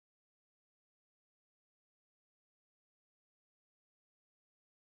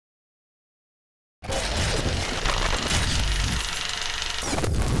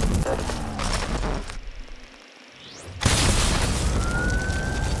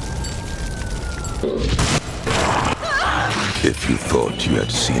If you thought you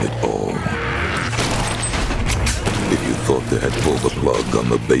had seen it all, if you thought they had pulled the plug on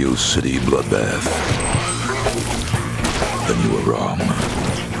the Bayou City bloodbath, then you were wrong.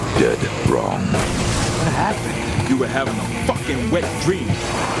 Dead wrong. What happened? You were having a fucking wet dream.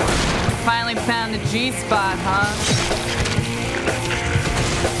 Finally found the G-spot, huh?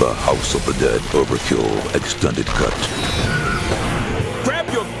 The House of the Dead Overkill Extended Cut. Grab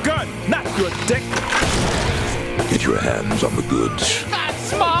your gun, not your dick. Get your hands on the goods. Got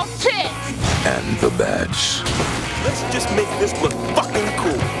small tits! And the bads. Let's just make this look fucking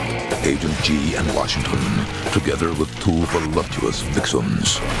cool. Agent G and Washington, together with two voluptuous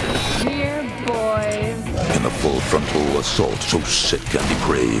vixens. Here, boys. In a full frontal assault so sick and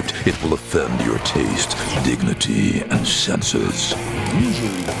depraved, it will offend your taste, dignity, and senses.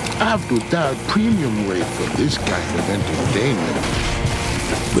 Usually, I have to dial premium rate for this kind of entertainment.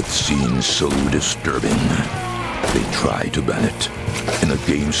 With scenes so disturbing, they try to ban it. In a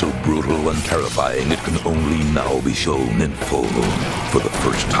game so brutal and terrifying, it can only now be shown in full for the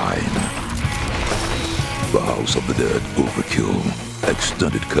first time. The House of the Dead Overkill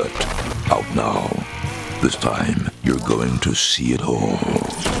Extended Cut, out now. This time, you're going to see it all.